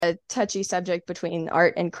a touchy subject between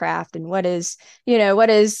art and craft, and what is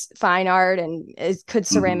fine art, and could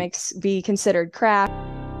Hmm. ceramics be considered craft?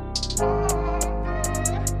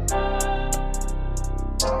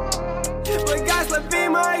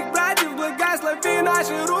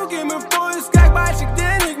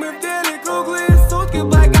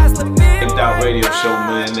 Out radio show,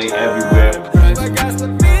 man. They everywhere.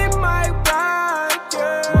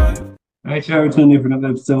 All right, y'all, tuned in for another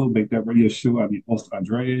episode, Baked Up Radio Show. I'm your host,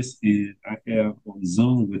 Andreas, and I have on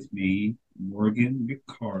Zoom with me Morgan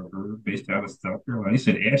McCarver, based out of South Carolina. You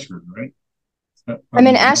said Ashford, right? I'm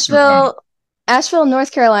in North Carolina. Asheville,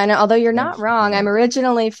 North Carolina, although you're not wrong. I'm Ashford.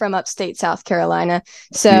 originally from upstate South Carolina.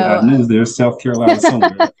 See, I So, knew there's South Carolina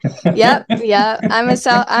somewhere. yep, yeah.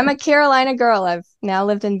 I'm a Carolina girl. I've now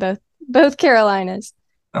lived in both Carolinas.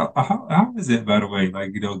 How is it, by the way,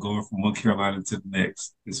 like, going from one Carolina to the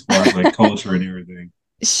next, as far as like culture and everything?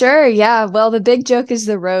 Sure, yeah. Well, the big joke is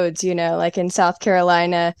the roads, like in South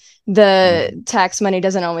Carolina, the Mm. tax money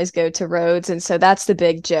doesn't always go to roads. And so that's the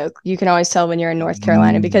big joke. You can always tell when you're in North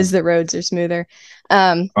Carolina because Mm. the roads are smoother.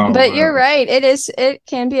 Oh, But you're wow. right. It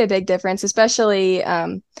can be a big difference, especially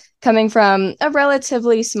coming from a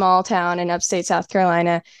relatively small town in upstate South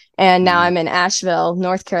Carolina. And now Mm. I'm in Asheville,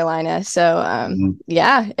 North Carolina. So Mm.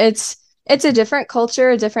 yeah, it's a different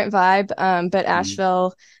culture, a different vibe. But Mm.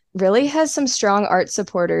 Asheville really has some strong art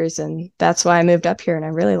supporters, and that's why I moved up here, and I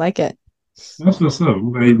really like it. That's what's up.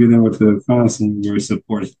 I'm glad you've been able to find some very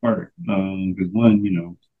supportive part. Because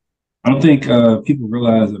one, I don't think people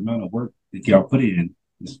realize the amount of work that y'all put in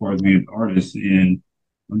as far as being an artist. And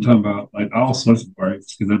I'm talking about like all sorts of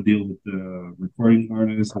artists because I deal with recording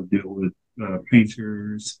artists, I deal with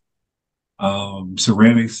painters.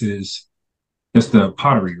 Ceramics is just the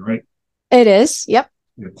pottery, right? It is. Yep.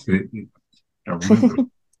 It's, I remember.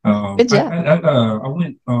 Good job. I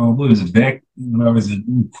went, what was it, back when I was it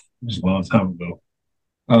was a long time ago.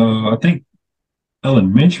 I think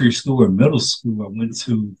elementary school or middle school I went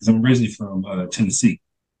to, because I'm originally from Tennessee.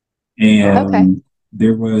 Okay. And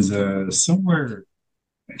there was somewhere,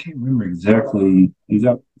 I can't remember exactly, it was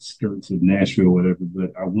out the skirts of Nashville or whatever,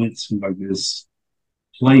 but I went to like this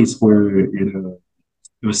place where it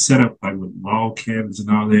was set up like with log cabins and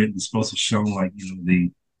all that. And it's supposed to show like,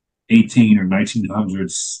 the 18 or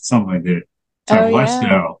 1900s, something like that Oh type yeah.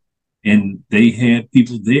 lifestyle. And they had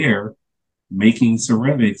people there making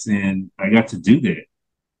ceramics, and I got to do that.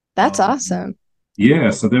 That's Um, awesome. yeah,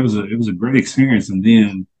 so it was a great experience. And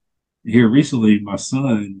then here recently, my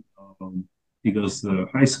son, he goes to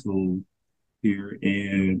high school here,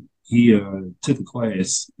 and he took a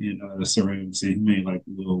class in ceramics, and he made like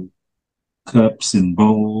little cups and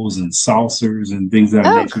bowls and saucers and things of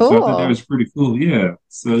that Oh, nature. So I thought that cool. was pretty cool. Yeah.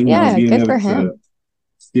 So, Yeah, being good able for to him.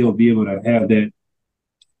 still be able to have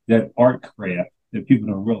that art craft that people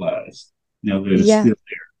don't realize, that it's Yeah. still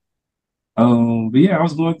but yeah, I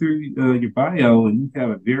was going through your bio, and you have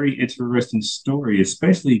a very interesting story,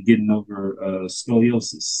 especially getting over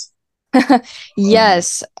scoliosis. Um,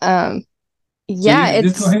 Yes. so Yeah, yeah,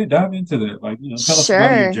 just go it's ahead, dive into that. Like, tell us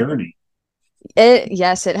about your sure. journey.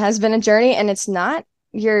 Yes, it has been a journey, and it's not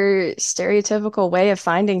your stereotypical way of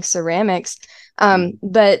finding ceramics. Mhm.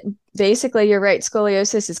 But basically you're right.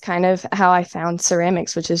 Scoliosis is kind of how I found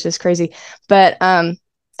ceramics, which is just crazy. But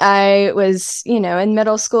I was, in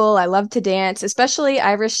middle school. I loved to dance, especially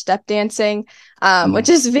Irish step dancing, which Mhm.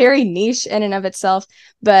 is very niche in and of itself.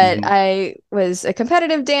 But Mhm. I was a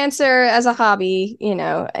competitive dancer as a hobby,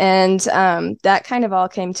 and that kind of all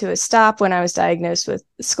came to a stop when I was diagnosed with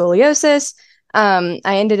scoliosis.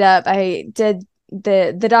 I did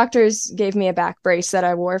the doctors gave me a back brace that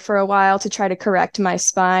I wore for a while to try to correct my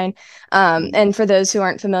spine. Mhm. And for those who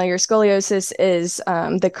aren't familiar, scoliosis is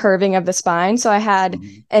the curving of the spine. So I had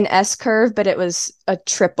Mhm. an S curve, but it was a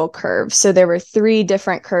triple curve. So there were three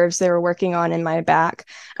different curves they were working on in my back.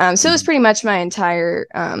 So it was Mhm. pretty much my entire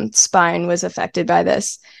spine was affected by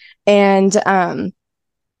this. And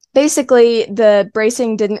basically the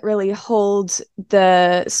bracing didn't really hold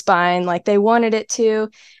the spine like they wanted it to,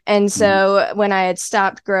 and Mhm. so when I had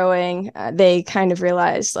stopped growing, they kind of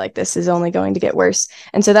realized like this is only going to get worse,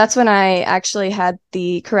 and so that's when I actually had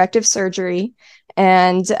the corrective surgery,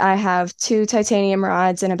 and I have two titanium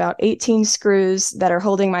rods and about 18 screws that are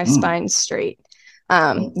holding my Mhm. spine straight.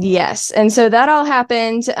 Oh, wow. Yes, and so that all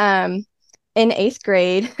happened in eighth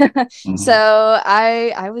grade. So Mhm.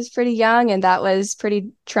 I was pretty young, and that was pretty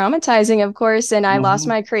traumatizing, of course. And I lost Mhm.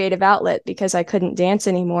 my creative outlet because I couldn't dance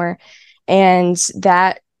anymore. And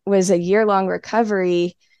that was a year-long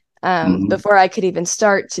recovery Mhm. before I could even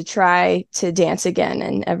start to try to dance again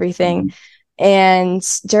and everything. Mhm. And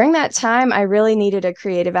during that time, I really needed a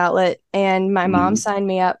creative outlet. And my mom Mm-hmm. signed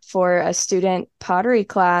me up for a student pottery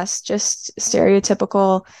class, just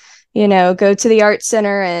stereotypical, you know, go to the art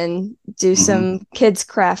center and do Mm-hmm. some kids'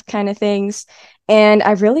 craft kind of things. And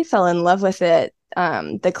I really fell in love with it.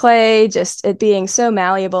 The clay, just it being so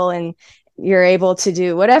malleable, and you're able to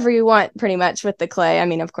do whatever you want pretty much with the clay. I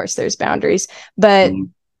mean, of course, there's boundaries, but Mm-hmm.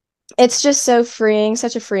 it's just so freeing,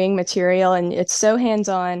 such a freeing material, and it's so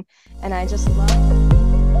hands-on. And I just love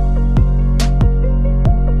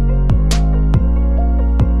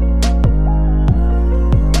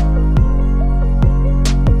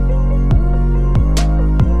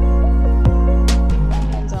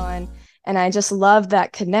hands-on, and I just loved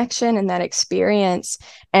that connection and that experience.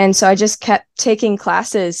 And so I just kept taking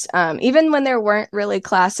classes, even when there weren't really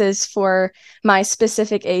classes for my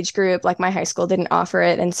specific age group. Like my high school didn't offer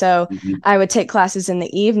it, and so Mm-hmm. I would take classes in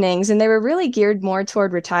the evenings, and they were really geared more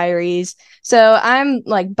toward retirees. So I'm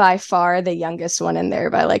like by far the youngest one in there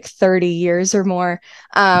by like 30 years or more.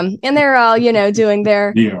 And they're all, you know, doing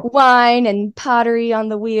their Yeah. wine and pottery on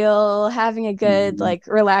the wheel, having a good, Mm-hmm. like,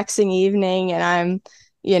 relaxing evening. And I'm,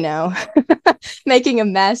 you know, making a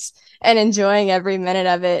mess and enjoying every minute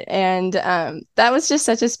of it. And that was just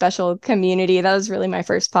such a special community. That was really my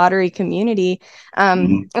first pottery community.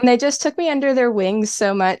 Mm-hmm. And they just took me under their wings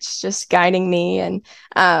so much, just guiding me and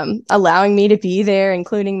allowing me to be there,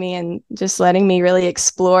 including me, and just letting me really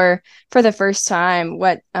explore for the first time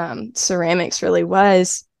what ceramics really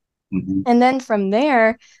was. Mm-hmm. And then from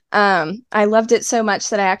there, I loved it so much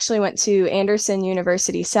that I actually went to Anderson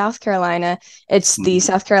University, South Carolina. It's the Mm-hmm.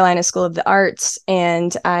 South Carolina School of the Arts,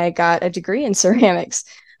 and I got a degree in ceramics.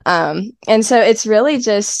 And so it's really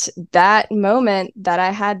just that moment that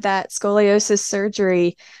I had that scoliosis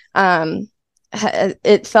surgery.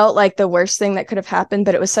 It felt like the worst thing that could have happened,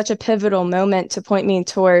 but it was such a pivotal moment to point me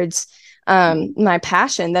towards my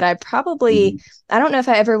passion that Mm-hmm. I don't know if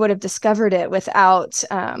I ever would have discovered it without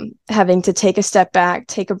having to take a step back,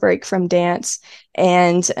 take a break from dance,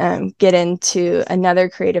 and get into another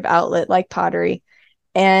creative outlet like pottery.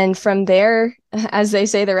 And from there, as they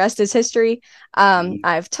say, the rest is history. Mm-hmm.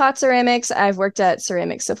 I've taught ceramics. I've worked at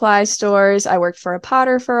ceramic supply stores. I worked for a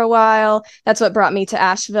potter for a while. That's what brought me to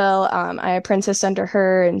Asheville. I apprenticed under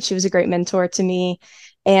her, and she was a great mentor to me.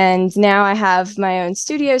 And now I have my own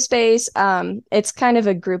studio space. It's kind of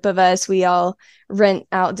a group of us. We all rent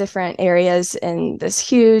out different areas in this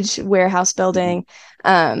huge warehouse Mm-hmm. building.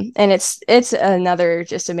 And it's another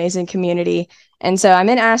just amazing community. And so I'm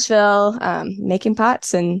in Asheville, making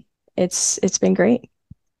pots, and it's been great.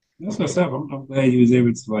 That's what's up. I'm glad you was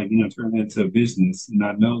able to like, turn that into a business. And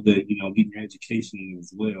I know that, getting your education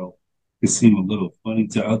as well could seem a little funny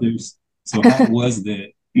to others. So how was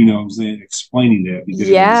that, what I'm saying, explaining that? Because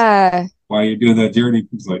Yeah, while you're doing that journey,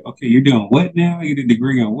 it's like, okay, you're doing what now? You get a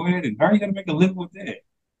degree on what? And how are you gonna make a living with that?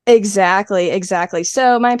 exactly.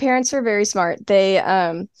 So my parents were very smart. They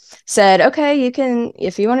said, okay, you can,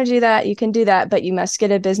 if you want to do that, you can do that, but you must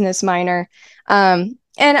get a business minor. And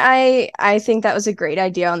I think that was a great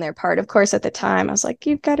idea on their part. Of course, at the time, I was like,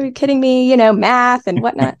 you've got to be kidding me, you know, math and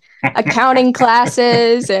whatnot, accounting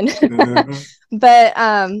classes, and Uh-huh. but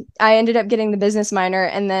I ended up getting the business minor,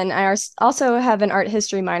 and then I also have an art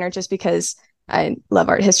history minor just because I love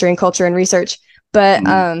art history and culture and research. But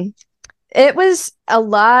Mm-hmm. it was a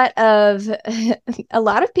lot of a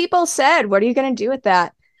lot of people said, what are you going to do with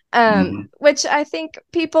that? Mm-hmm. Which I think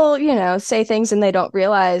people, you know, say things and they don't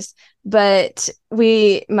realize. But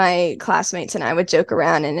my classmates and I would joke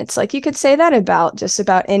around, and it's like you could say that about just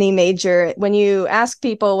about any major. When you ask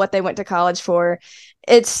people what they went to college for,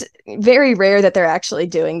 it's very rare that they're actually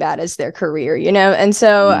doing that as their career, you know? And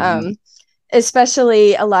so, Mm-hmm.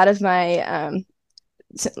 especially a lot of my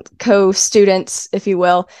co-students, if you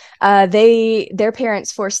will, their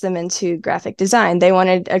parents forced them into graphic design. They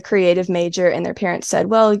wanted a creative major, and their parents said,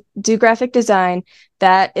 well, do graphic design.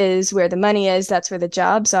 That is where the money is. That's where the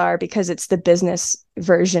jobs are, because it's the business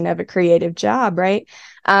version of a creative job, right?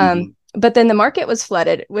 Mm-hmm. But then the market was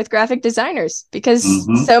flooded with graphic designers because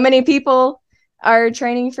Mm-hmm. so many people are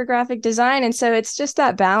training for graphic design. And so it's just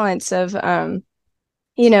that balance of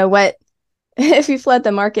you know what, if you flood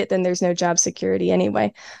the market, then there's no job security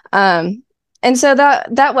anyway. And so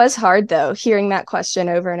that was hard, though, hearing that question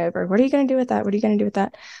over and over. What are you going to do with that? What are you going to do with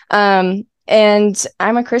that? And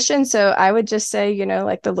I'm a Christian, so I would just say, you know,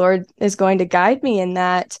 like the Lord is going to guide me in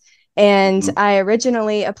that. And Mm-hmm. I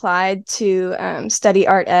originally applied to study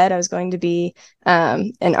art ed. I was going to be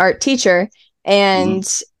an art teacher. Mm-hmm.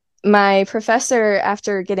 And my professor,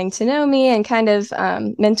 after getting to know me and kind of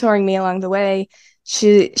mentoring me along the way,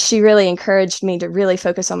 she really encouraged me to really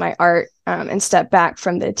focus on my art, and step back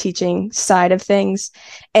from the teaching side of things.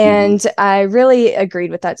 Mm-hmm. And I really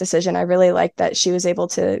agreed with that decision. I really liked that she was able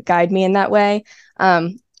to guide me in that way.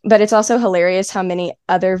 But it's also hilarious how many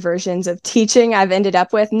other versions of teaching I've ended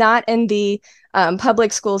up with, not in the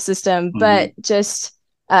public school system, Mm-hmm. but just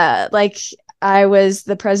like I was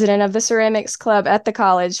the president of the ceramics club at the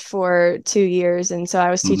college for 2 years. And so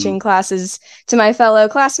I was Mm-hmm. teaching classes to my fellow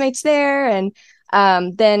classmates there. And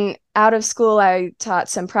then out of school, I taught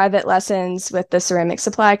some private lessons with the ceramic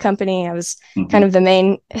supply company. I was kind Mm-hmm. of the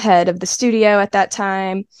main head of the studio at that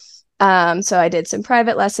time. So I did some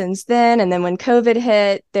private lessons then. And then when COVID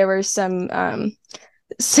hit, there were some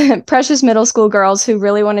precious middle school girls who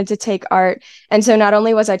really wanted to take art. And so not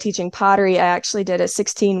only was I teaching pottery, I actually did a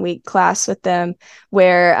 16-week class with them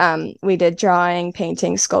where we did drawing,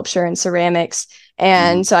 painting, sculpture, and ceramics. Mm-hmm.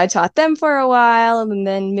 And so I taught them for a while. And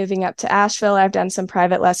then moving up to Asheville, I've done some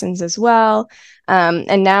private lessons as well.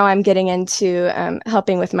 And now I'm getting into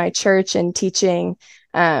helping with my church and teaching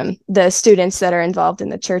the students that are involved in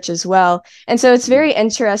the church as well. And so it's very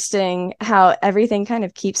interesting how everything kind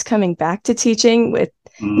of keeps coming back to teaching with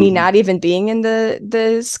me Mm-hmm. not even being in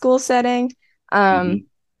the school setting. Mm-hmm.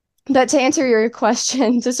 But to answer your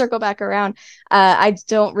question, to circle back around, I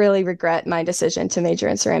don't really regret my decision to major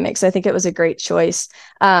in ceramics. I think it was a great choice.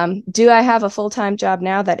 Do I have a full-time job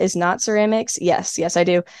now that is not ceramics? Yes, I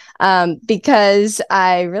do. Because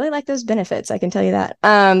I really like those benefits, I can tell you that.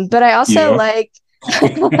 But I also Yeah. like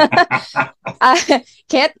I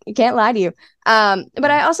can't lie to you.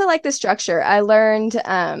 But I also like the structure. I learned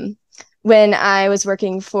when I was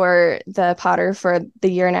working for the Potter for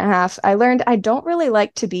the year and a half, I learned I don't really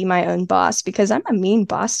like to be my own boss because I'm a mean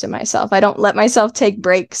boss to myself. I don't let myself take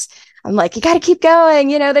breaks. I'm like, you got to keep going.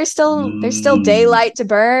 There's still Mm, daylight to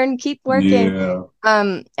burn. Keep working.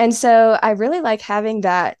 yeah. And so I really like having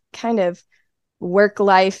that kind of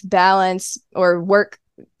work-life balance, or work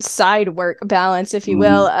side work balance, if you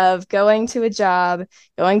will, Mm-hmm. of going to a job,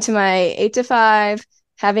 going to my 8 to 5,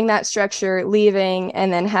 having that structure, leaving,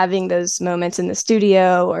 and then having those moments in the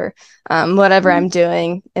studio or whatever Mm-hmm. I'm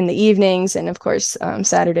doing in the evenings. And of course,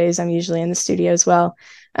 Saturdays, I'm usually in the studio as well.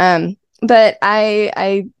 But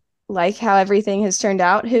I like how everything has turned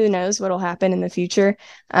out. Who knows what'll happen in the future?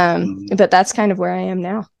 Mm-hmm. But that's kind of where I am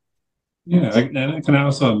now. Yeah, and I can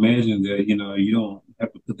also imagine that, you don't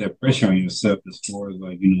have to put that pressure on yourself as far as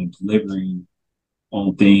like, delivering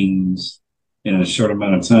on things in a short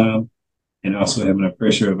amount of time, and also having a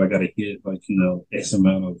pressure of I got to hit like, X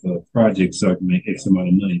amount of projects so I can make X amount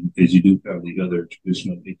of money because you do have the other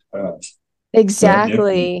traditional 8 to 5. So I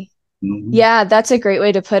definitely, Exactly. hmm Yeah, that's a great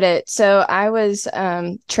way to put it. So I was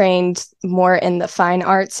trained more in the fine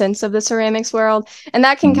art sense of the ceramics world, and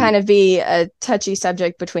that can hmm kind of be a touchy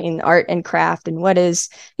subject between art and craft, and what is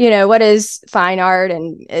fine art,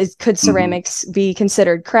 and could hmm ceramics be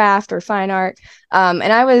considered craft or fine art? And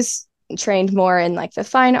I was trained more in like the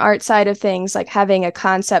fine art side of things, like having a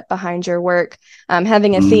concept behind your work,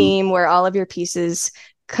 having a hmm theme where all of your pieces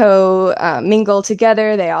co mingle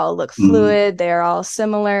together. They all look hmm fluid. They're all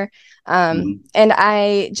similar. hmm And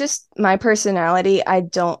my personality, I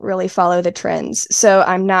don't really follow the trends. So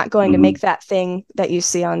I'm not going to hmm make that thing that you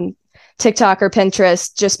see on TikTok or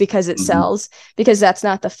Pinterest just because it hmm sells, because that's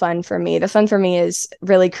not the fun for me. The fun for me is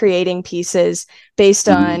really creating pieces based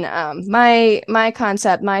hmm on my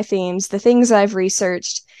concept, my themes, the things I've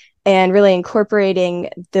researched, and really incorporating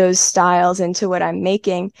those styles into what I'm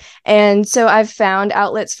making. And so I've found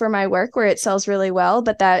outlets for my work where it sells really well,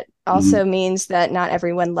 but that hmm also means that not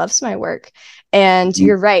everyone loves my work. And hmm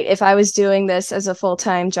you're right. If I was doing this as a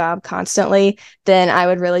full-time job constantly, then I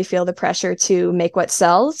would really feel the pressure to make what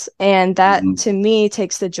sells. And that hmm to me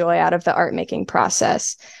takes the joy out of the art making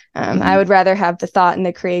process. I hmm would rather have the thought and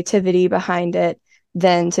the creativity behind it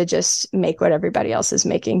than to just make what everybody else is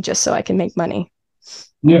making just so I can make money.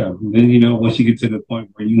 Yeah. Then, once you get to the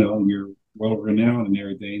point where, you're world renowned and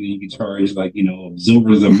everything, then you can charge like,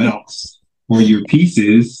 absorbers amounts for your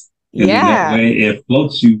pieces. And then that Yeah, way it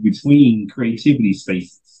floats you between creativity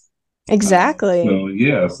spaces. exactly.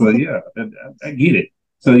 I get it.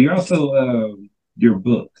 So you're also, your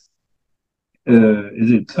book,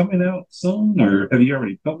 is it coming out soon or have you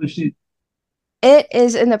already published it? It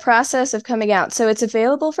is in the process of coming out. So it's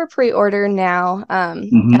available for pre-order now,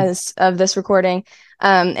 Mm-hmm. as of this recording.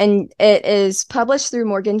 And it is published through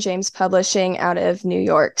Morgan James Publishing out of New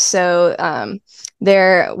York. So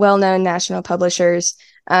they're well-known national publishers.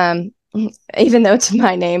 Um, Even though it's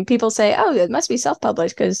my name, people say, "Oh, it must be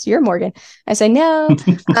self-published because you're Morgan." I say, "No,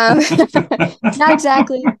 um, not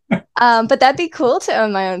exactly." But that'd be cool to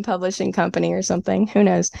own my own publishing company or something. Who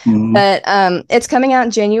knows? Mhm. But it's coming out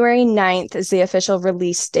January 9th is the official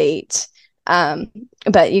release date. Um,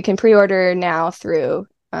 but you can pre-order now through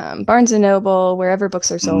Barnes and Noble, wherever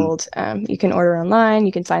books are Mhm. sold. You can order online.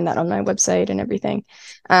 You can find that on my website and everything.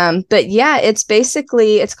 But yeah,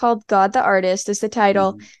 it's called God the Artist is the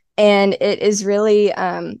title. Mhm. And it is really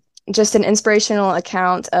just an inspirational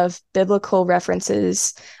account of biblical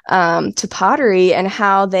references to pottery and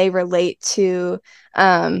how they relate to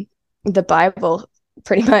the Bible,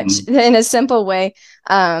 pretty much Mhm. in a simple way.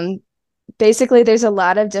 Um, Basically, there's a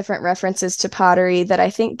lot of different references to pottery that I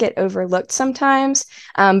think get overlooked sometimes.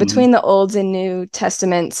 Mhm. Between the Old and New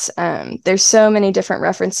Testaments, there's so many different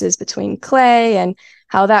references between clay and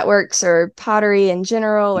how that works, or pottery in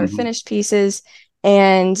general, or Mhm. finished pieces.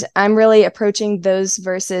 And I'm really approaching those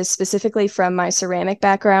verses specifically from my ceramic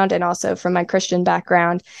background and also from my Christian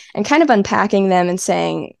background, and kind of unpacking them and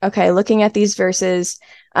saying, okay, looking at these verses,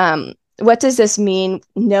 what does this mean,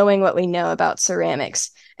 knowing what we know about ceramics?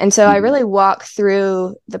 And so I Mhm. really walk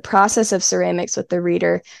through the process of ceramics with the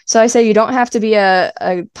reader. So I say you don't have to be a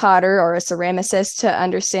potter or a ceramicist to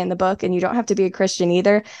understand the book, and you don't have to be a Christian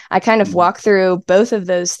either. I kind of Mhm. walk through both of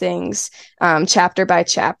those things chapter by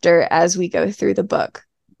chapter as we go through the book.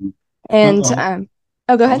 Mhm. And Um,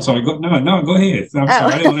 oh, go I'm ahead. sorry. No, go ahead. I'm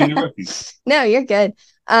sorry. I didn't want to Oh, interrupt you. no, you're good.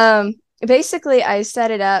 Um, Basically, I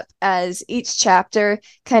set it up as each chapter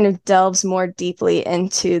kind of delves more deeply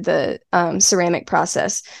into the ceramic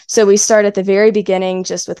process. So we start at the very beginning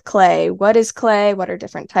just with clay. What is clay? What are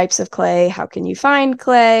different types of clay? How can you find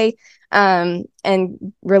clay? And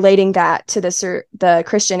relating that to the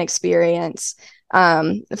Christian experience.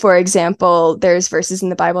 For example, there's verses in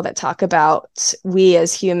the Bible that talk about we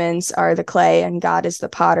as humans are the clay and God is the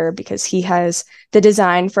potter, because he has the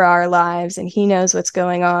design for our lives and he knows what's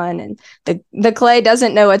going on, and the clay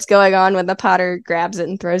doesn't know what's going on when the potter grabs it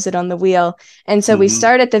and throws it on the wheel. And so we Mhm.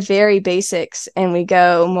 start at the very basics and we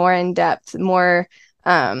go more in depth, more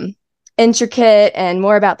intricate, and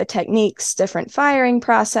more about the techniques, different firing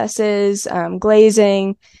processes,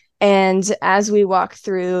 glazing. And as we walk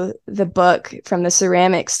through the book from the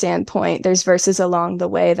ceramic standpoint, there's verses along the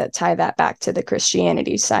way that tie that back to the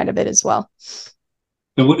Christianity side of it as well.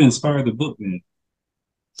 So, what inspired the book then?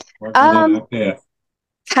 Walking down Um, that path.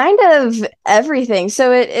 Kind of everything.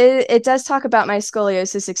 So it does talk about my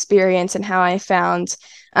scoliosis experience and how I found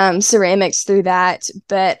ceramics through that.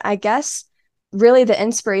 But I guess really the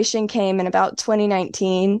inspiration came in about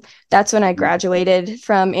 2019. That's when I Mhm. graduated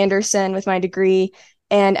from Anderson with my degree.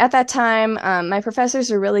 And at that time, my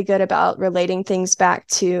professors were really good about relating things back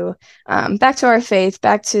to our faith,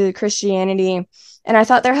 back to Christianity. And I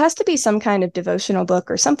thought there has to be some kind of devotional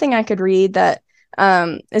book or something I could read that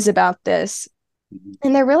is about this. Mhm.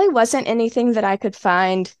 And there really wasn't anything that I could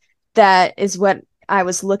find that is what I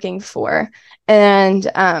was looking for.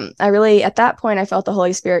 And I really, at that point, I felt the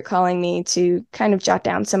Holy Spirit calling me to kind of jot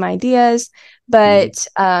down some ideas. Mhm.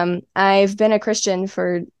 But I've been a Christian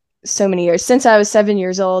for so many years, since I was 7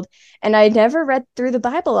 years old, and I never read through the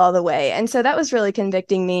Bible all the way. And so that was really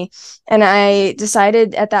convicting me. And I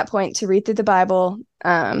decided at that point to read through the Bible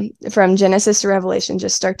from Genesis to Revelation,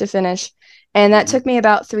 just start to finish. And that Mhm. took me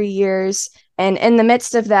about 3 years. And in the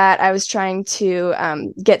midst of that, I was trying to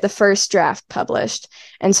get the first draft published.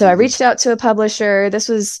 And so I Mhm. reached out to a publisher. This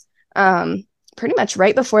was pretty much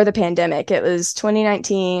right before the pandemic. It was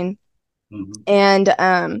 2019. Mhm.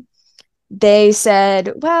 And they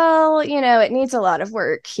said, well, it needs a lot of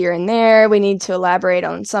work here and there. We need to elaborate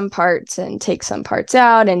on some parts and take some parts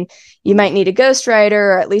out. And you Mhm. might need a ghostwriter,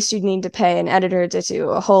 or at least you'd need to pay an editor to do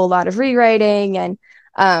a whole lot of rewriting. And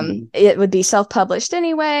Mhm. it would be self-published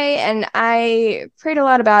anyway. And I prayed a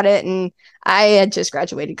lot about it. And I had just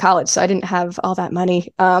graduated college, so I didn't have all that money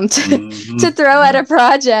to Mhm. throw at Yeah. a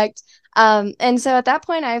project. And so at that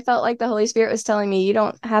point, I felt like the Holy Spirit was telling me, you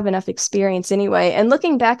don't have enough experience anyway. And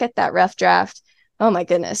looking back at that rough draft, oh my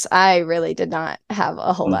goodness, I really did not have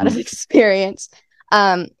a whole lot of Mhm. experience.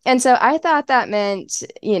 And so I thought that meant,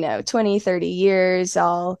 20, 30 years,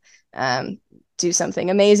 I'll um, do something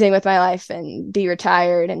amazing with my life and be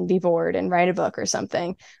retired and be bored and write a book or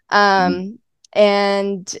something. Mhm.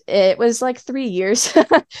 And it was like 3 years.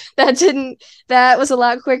 That was a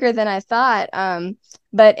lot quicker than I thought.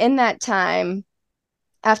 But in that time,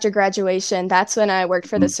 after graduation, that's when I worked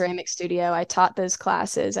for the Mhm. ceramic studio. I taught those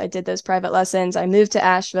classes. I did those private lessons. I moved to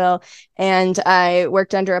Asheville and I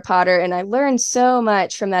worked under a potter, and I learned so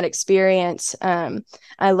much from that experience.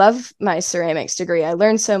 I love my ceramics degree. I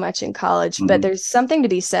learned so much in college, but Mhm. there's something to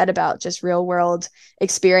be said about just real world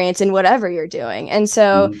experience in whatever you're doing. And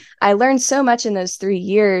so Mhm. I learned so much in those 3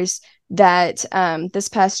 years. that this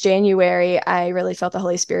past January, I really felt the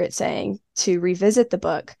Holy Spirit saying to revisit the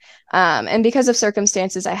book. And because of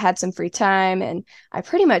circumstances, I had some free time, and I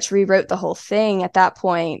pretty much rewrote the whole thing at that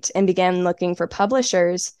point and began looking for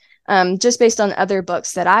publishers, just based on other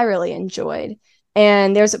books that I really enjoyed.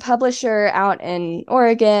 And there's a publisher out in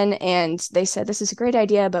Oregon, and they said, this is a great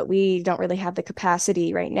idea, but we don't really have the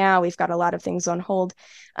capacity right now. We've got a lot of things on hold.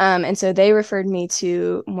 And so they referred me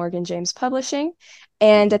to Morgan James Publishing.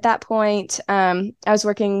 And at that point, I was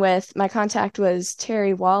working with, my contact was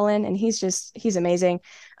Terry Wallen, and he's amazing.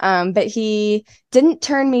 But he didn't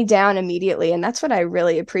turn me down immediately. And that's what I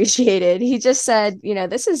really appreciated. He just said,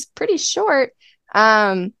 this is pretty short.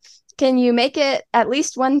 Can you make it at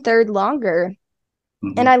least 1/3 longer?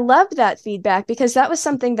 And I loved that feedback because that was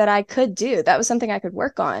something that I could do. That was something I could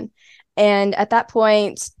work on. And at that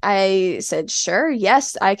point, I said, sure,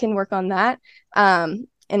 yes, I can work on that.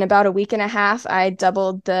 In about a week and a half, I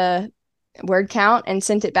doubled the word count and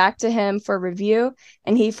sent it back to him for review.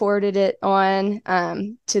 And he forwarded it on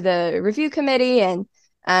to the review committee. And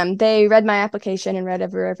they read my application and read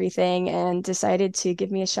over everything and decided to give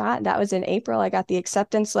me a shot. That was in April. I got the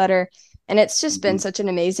acceptance letter. And it's just been such an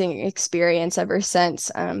amazing experience ever since.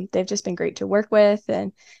 They've just been great to work with,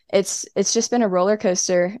 and it's just been a roller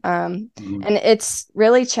coaster. And it's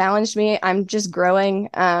really challenged me. I'm just growing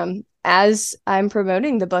as I'm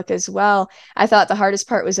promoting the book as well. I thought the hardest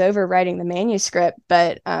part was over writing the manuscript,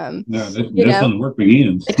 but no, that's when the work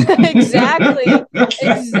begins. Exactly.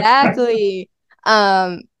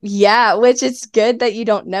 Yeah, which it's good that you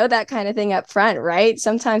don't know that kind of thing up front, right?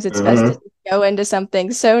 Sometimes it's best to go into something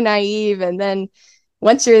so naive, and then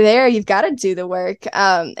once you're there, you've got to do the work.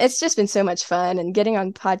 It's just been so much fun, and getting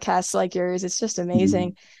on podcasts like yours, it's just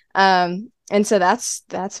amazing. And so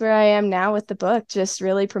that's where I am now with the book, just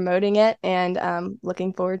really promoting it, and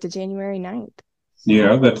looking forward to January 9th. Yeah,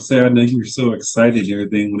 I was about to say, I know you were so excited and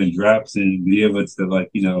everything when it drops, and be able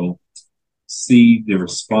to see the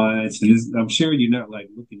response. And I'm sure you're not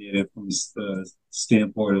looking at it from the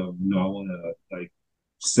standpoint of, I want to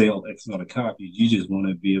sell X amount of copies. You just want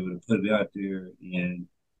to be able to put it out there and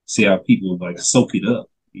see how people soak it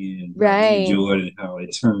up and enjoy it, and how it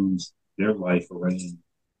turns their life around.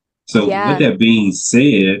 So with that being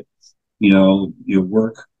said, your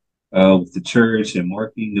work with the church and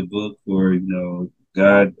marketing the book for,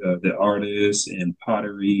 God, the artist, and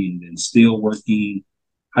pottery, and then still working.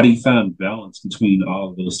 How do you find balance between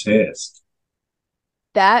all of those tasks?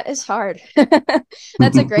 That is hard.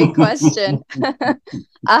 That's a great question.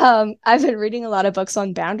 I've been reading a lot of books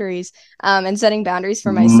on boundaries, and setting boundaries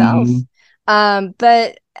for myself.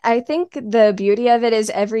 But I think the beauty of it is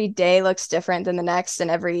every day looks different than the next, and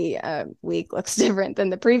every week looks different than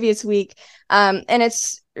the previous week. And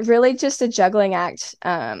it's really just a juggling act.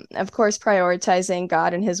 Of course, prioritizing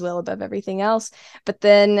God and his will above everything else. But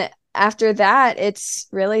then after that, it's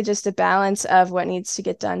really just a balance of what needs to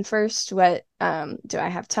get done first. What do I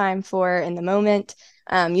have time for in the moment?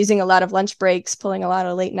 Using a lot of lunch breaks, pulling a lot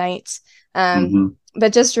of late nights.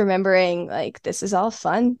 But just remembering, this is all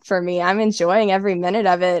fun for me. I'm enjoying every minute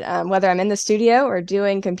of it, whether I'm in the studio or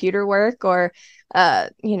doing computer work or,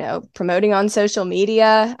 promoting on social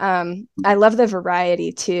media. I love the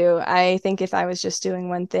variety too. I think if I was just doing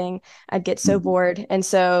one thing, I'd get so bored. And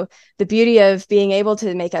so the beauty of being able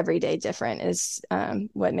to make every day different is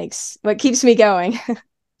what keeps me going.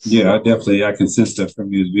 Yeah, I can sense that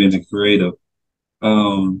from you as being a creative.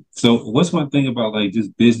 So what's one thing about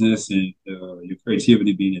just business and your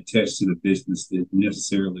creativity being attached to the business that you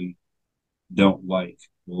necessarily don't like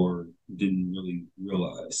or didn't really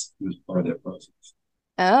realize was part of that process?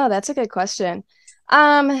 Oh, that's a good question.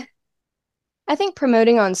 I think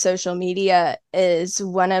promoting on social media is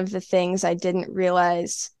one of the things I didn't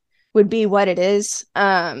realize would be what it is.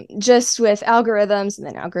 Just with algorithms, and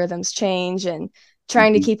then algorithms change, and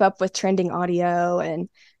trying to keep up with trending audio, and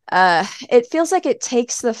it feels like it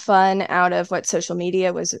takes the fun out of what social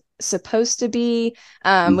media was supposed to be,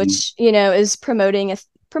 which is promoting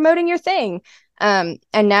your thing. And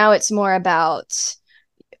now it's more about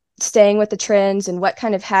staying with the trends and what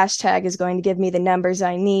kind of hashtag is going to give me the numbers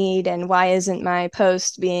I need, and why isn't my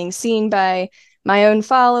post being seen by my own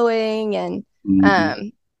following, and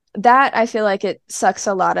that I feel like it sucks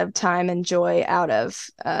a lot of time and joy out of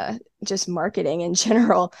just marketing in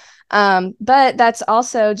general. But that's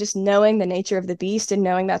also just knowing the nature of the beast, and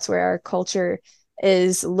knowing that's where our culture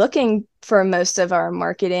is looking for most of our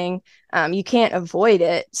marketing. You can't avoid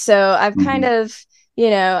it. So I've kind of,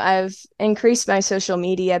 I've increased my social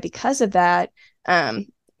media because of that.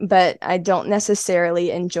 But I don't necessarily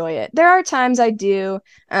enjoy it. There are times I do,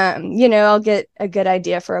 I'll get a good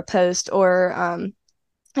idea for a post, or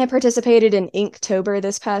I participated in Inktober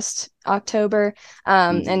this past October.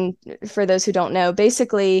 Mhm. And for those who don't know,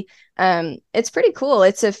 basically, it's pretty cool.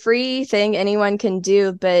 It's a free thing anyone can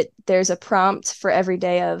do, but there's a prompt for every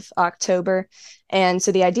day of October. And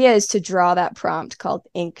so the idea is to draw that prompt called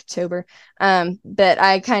Inktober. But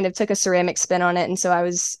I kind of took a ceramic spin on it. And so I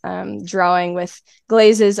was drawing with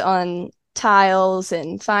glazes on tiles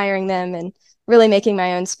and firing them and really making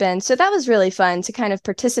my own spin. So that was really fun to kind of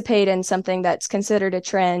participate in something that's considered a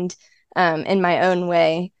trend in my own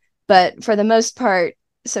way. But for the most part,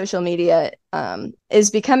 social media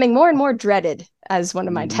is becoming more and more dreaded as one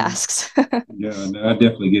of my Mhm. tasks. Yeah, no, I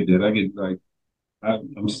definitely get that. I get like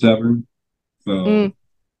I'm stubborn, so Mm,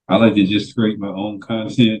 I like to just create my own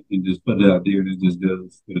content and just put it out there, and it just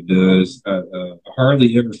does what it does. I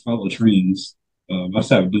hardly ever follow trends. I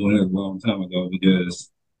stopped doing it a long time ago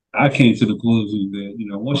because I came to the conclusion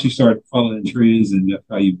that once you start following trends and that's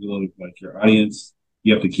how you build like your audience,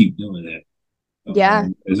 you have to keep doing that. yeah,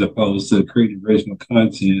 As opposed to creating original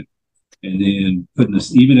content and then putting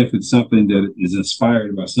this, even if it's something that is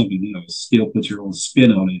inspired by something else, still put your own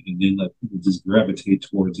spin on it and then let people just gravitate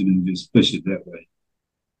towards it and just push it that way.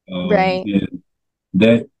 right. And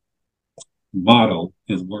that model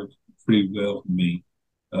has worked pretty well for me.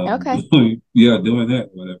 Okay. Yeah, doing that,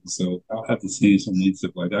 whatever. So I'll have to see some neat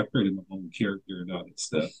stuff like that. I created my own character and all that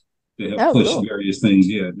stuff to help Oh, push cool. various things.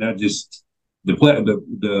 Yeah, not just the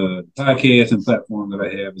podcast and platform that I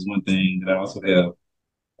have is one thing. That I also have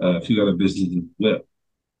a few other businesses as well.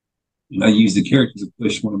 And I use the character to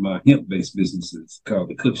push one of my hemp based businesses called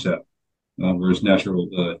the Cook Shop, where it's natural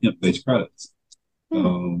hemp based products.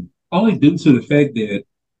 Hmm. Only due to the fact that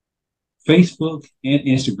Facebook and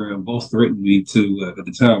Instagram both threatened me to at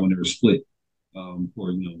the time when they were split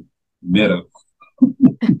for Meta.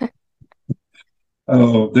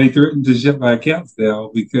 Oh, they threatened to shut my accounts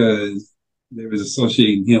down because they was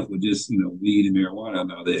associating hemp with just weed and marijuana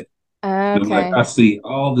and all that. And I'm like, Okay. I see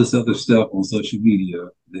all this other stuff on social media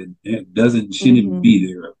that doesn't shouldn't even Hmm. be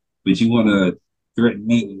there, but you want to threaten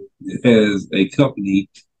me as a company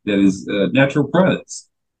that is natural products.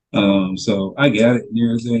 So I got it and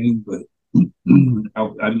everything, but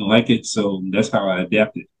I didn't like it, so that's how I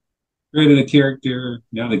adapted. Created a character.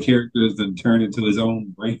 Now the character has been turned into his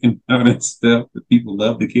own brand and all that stuff. But people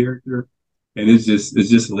love the character, and it's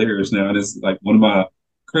just hilarious now. And it's like one of my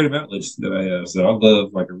creative outlets that I have. So I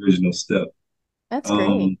love like original stuff. That's great.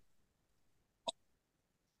 Um,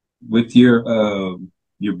 with your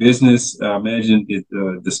business, I imagine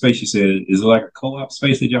the space you said is it like a co-op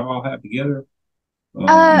space that y'all all have together.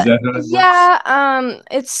 Is that how that works? Yeah,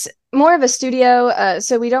 it's more of a studio.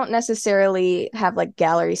 So we don't necessarily have like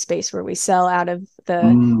gallery space where we sell out of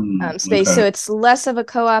the space. So Okay. it's less of a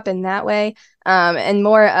co-op in that way. And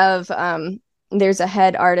more of there's a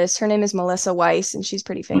head artist. Her name is Melissa Weiss, and she's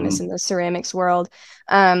pretty famous in Mm-hmm. the ceramics world.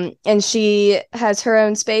 And she has her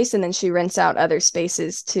own space, and then she rents out other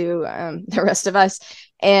spaces to the rest of us.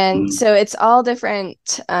 And Mm-hmm. so it's all different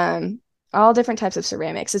types of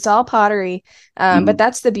ceramics. It's all pottery, but Mm-hmm.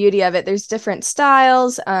 that's the beauty of it. There's different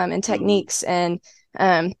styles and Mm-hmm. techniques, and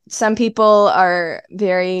some people are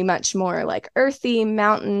very much more like earthy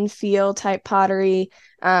mountain feel type pottery.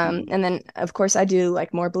 And then, of course, I do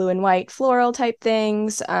like more blue and white floral type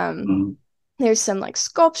things. Mm-hmm. There's some like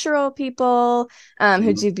sculptural people who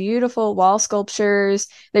Mm-hmm. do beautiful wall sculptures.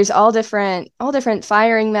 There's all different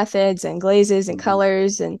firing methods and glazes and Mm-hmm.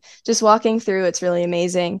 colors, and just walking through, it's really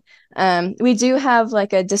amazing. We do have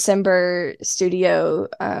like a December studio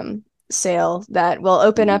sale that will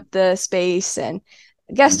open Mm-hmm. up the space, and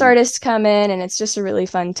guest Mm-hmm. artists come in, and it's just a really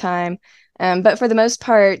fun time. But for the most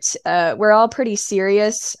part, we're all pretty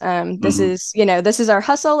serious. This Mm-hmm. is, this is our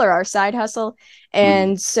hustle or our side hustle. Mm-hmm.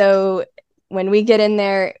 And so when we get in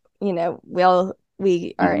there, we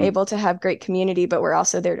are Mm-hmm. able to have great community, but we're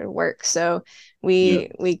also there to work. So Yeah.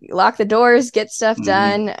 we lock the doors, get stuff Mm-hmm.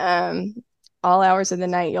 done. All hours of the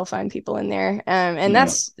night, you'll find people in there, and Yeah.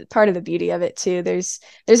 that's part of the beauty of it too. There's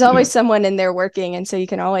Yeah. always someone in there working, and so you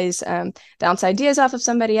can always bounce ideas off of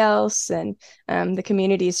somebody else, and the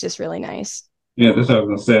community is just really nice. Yeah, that's what I was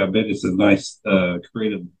gonna say. I bet it's a nice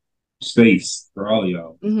creative space for all of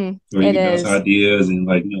y'all. Where you It can bounce is. ideas and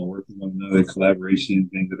like, work with one another, collaboration,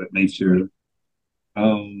 things of that nature.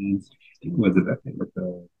 Was it I think with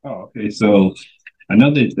okay. So I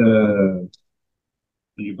know that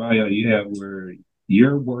in your bio you have where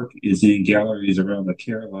your work is in galleries around the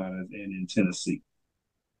Carolinas and in Tennessee.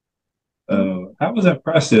 Mhm. How was that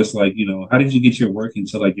process? Like, how did you get your work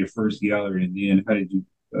into like your first gallery and then how did you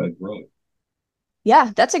grow it?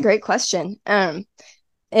 Yeah, that's a great question.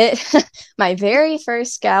 It my very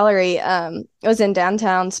first gallery was in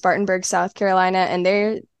downtown Spartanburg, South Carolina, and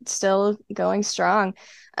they're still going strong.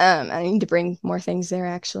 I need to bring more things there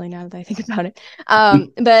actually now that I think about it.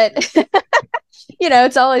 But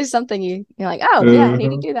it's always something you're like, oh yeah, I need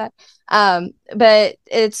to Uh-huh. do that. But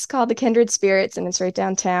it's called the Kindred Spirits and it's right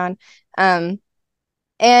downtown. Um,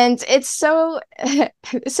 and it's so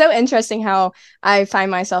so interesting how I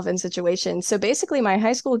find myself in situations. So basically, my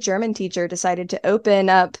high school German teacher decided to open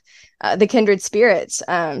up the Kindred Spirits.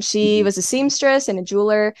 She Mhm. was a seamstress and a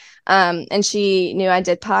jeweler, and she knew I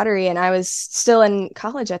did pottery, and I was still in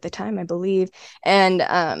college at the time, I believe. And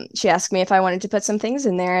she asked me if I wanted to put some things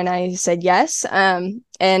in there, and I said yes. And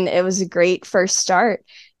it was a great first start.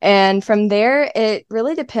 And from there, it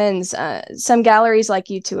really depends. Some galleries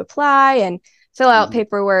like you to apply and fill out Mhm.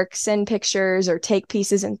 paperwork, send pictures, or take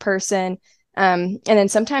pieces in person. And then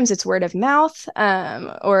sometimes it's word of mouth,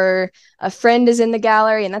 or a friend is in the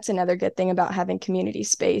gallery. And that's another good thing about having community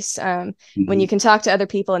space. When you Mhm. can talk to other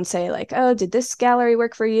people and say, like, oh, did this gallery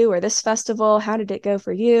work for you or this festival? How did it go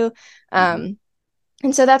for you? Mhm. Um,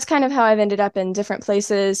 and so that's kind of how I've ended up in different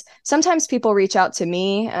places. Sometimes people reach out to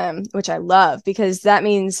me, which I love because that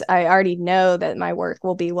means I already know that my work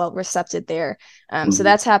will be well recepted there. So Mhm.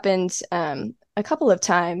 that's happened a couple of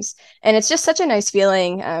times. And it's just such a nice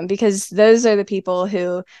feeling because those are the people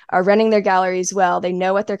who are running their galleries well. They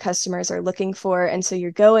know what their customers are looking for. And so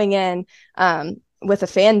you're going in with a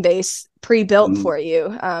fan base pre-built Mhm. for you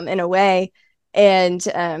in a way, and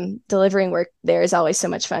delivering work there is always so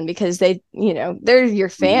much fun because they're your Mhm.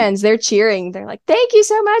 fans, they're cheering, they're like, thank you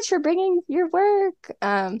so much for bringing your work.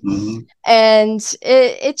 Mhm. And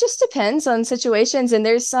it just depends on situations, and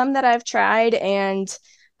there's some that I've tried, and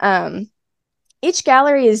um, each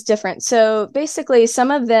gallery is different. So basically, some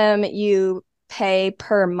of them you pay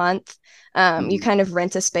per month. You Mhm. kind of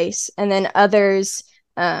rent a space, and then others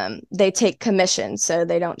they take commission, so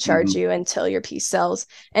they don't charge Mhm. you until your piece sells.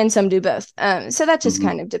 And some do both. So that just Mhm.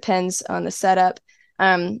 kind of depends on the setup.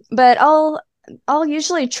 But I'll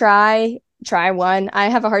usually try one. I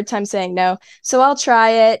have a hard time saying no, so I'll try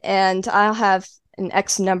it, and I'll have an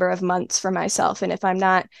X number of months for myself. And if I'm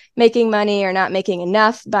not making money or not making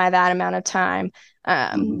enough by that amount of time,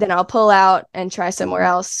 Mhm. then I'll pull out and try somewhere Mhm.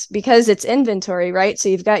 else because it's inventory, right? So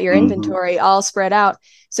you've got your Mhm. inventory all spread out.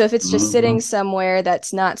 So if it's just sitting Mhm. somewhere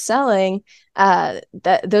that's not selling, that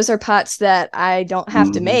those are pots that I don't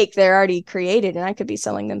have to Mhm. make. They're already created and I could be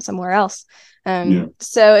selling them somewhere else. Yeah.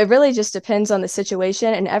 So it really just depends on the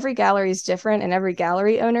situation, and every gallery is different and every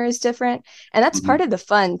gallery owner is different. And that's part Mhm. of the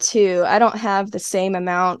fun too. I don't have the same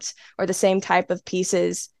amount or the same type of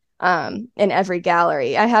pieces in every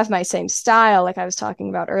gallery. I have my same style, like I was talking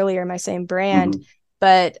about earlier, my same brand, Mhm.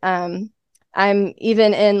 but I'm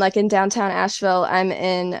even in downtown Asheville, I'm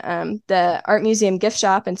in the art museum gift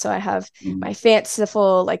shop. And so I have Mhm. my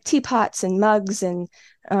fanciful like teapots and mugs and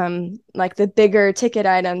like the bigger ticket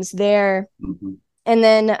items there. Mhm. And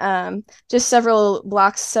then just several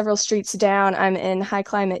blocks, several streets down, I'm in High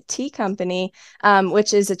Climate Tea Company,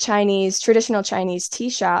 which is a traditional Chinese tea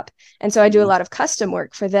shop. And so I do a Mhm. lot of custom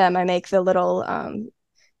work for them. I make the little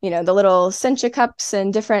sencha cups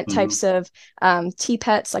and different Mhm. types of tea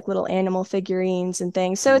pets, like little animal figurines and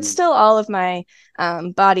things. So it's Mhm. still all of my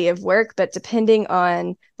body of work, but depending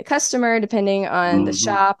on the customer, depending on the Mhm.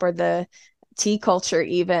 shop or the tea culture,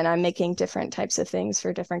 even, I'm making different types of things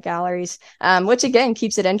for different galleries, which again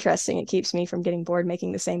keeps it interesting. It keeps me from getting bored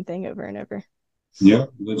making the same thing over and over. Yeah,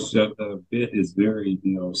 which bit is very,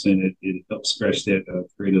 saying it helps scratch that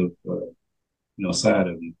creative, side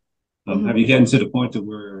of you. Mhm. Have you gotten to the point to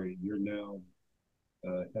where you're now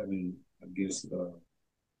having, I guess,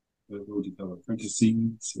 what would you call it,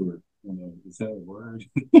 apprentices, or is that a word?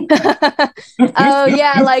 Oh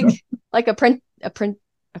yeah, like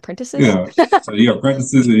apprentices. Yeah. So yeah,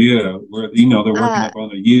 apprentices, yeah, where they're working uh up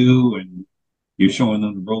under you, and you're showing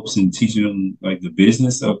them the ropes and teaching them like the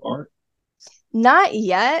business of art. Not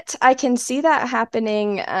yet. I can see that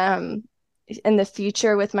happening in the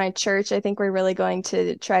future with my church. I think we're really going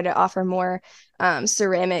to try to offer more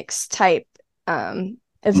ceramics type Hmm.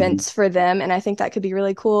 events for them. And I think that could be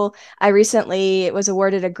really cool. I recently was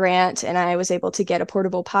awarded a grant and I was able to get a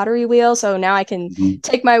portable pottery wheel. So now I can Hmm.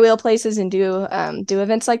 take my wheel places and do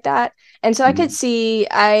events like that. And so I could Hmm. see,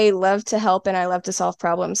 I love to help and I love to solve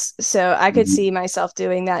problems. So I could see Hmm. myself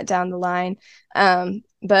doing that down the line.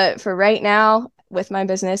 But for right now, with my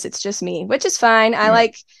business, it's just me, which is fine. Yeah.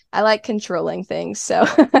 I like controlling things. So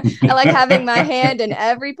I like having my hand in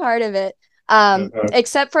every part of it. Uh-huh.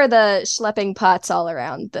 Except for the schlepping pots all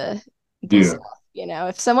around the Yeah. stuff.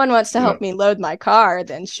 If someone wants to Yeah. help me load my car,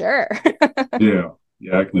 then sure. Yeah.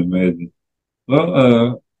 Yeah. I can imagine.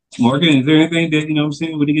 Well, Morgan, is there anything that you know what I'm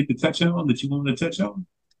saying we didn't get to touch on that you wanted to touch on?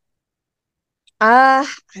 I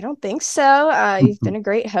don't think so. You've been a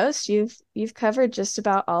great host. You've covered just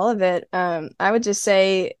about all of it. I would just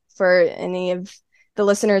say for any of the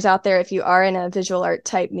listeners out there, if you are in a visual art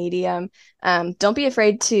type medium, don't be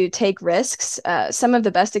afraid to take risks. Some of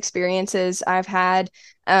the best experiences I've had,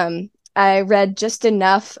 I read just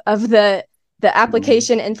enough of the Mhm.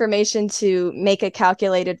 application information to make a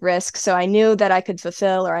calculated risk, so I knew that I could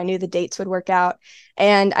fulfill, or I knew the dates would work out.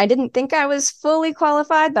 And I didn't think I was fully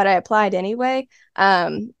qualified, but I applied anyway.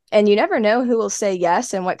 And you never know who will say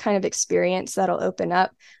yes and what kind of experience that'll open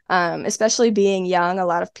up. Especially being young, a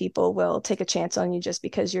lot of people will take a chance on you just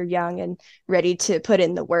because you're young and ready to put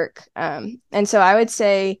in the work. And so I would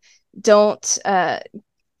say don't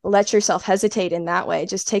let yourself hesitate in that way.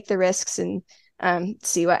 Just take the risks and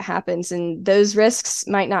see what happens. And those risks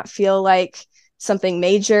might not feel like something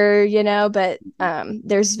major, but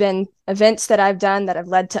there's been events that I've done that have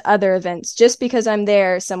led to other events. Just because I'm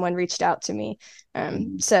there, someone reached out to me.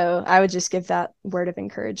 Mhm. So I would just give that word of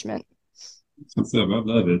encouragement. What's up? I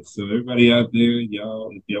love it. So everybody out there, y'all,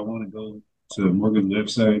 if y'all want to go to Morgan's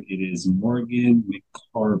website, it is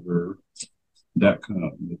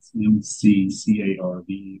morganmccarver.com. It's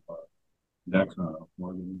MCCARV.com.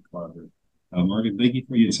 Morgan McCarver. Morgan, thank you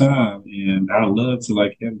for your time, and I'd love to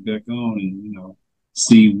like have you back on and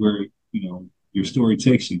see where your story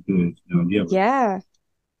takes you because you have a Yeah,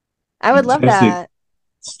 I would love fantastic that.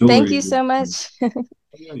 Thank story. you so much. Yeah,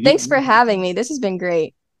 Thanks for having me. This has been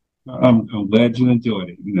great. I'm glad you enjoyed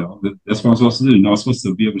it. That's what I'm supposed to do. I'm supposed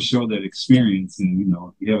to be able to show that experience and,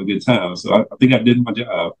 you have a good time. So I think I did my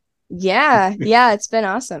job. Yeah, yeah, it's been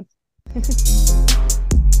awesome.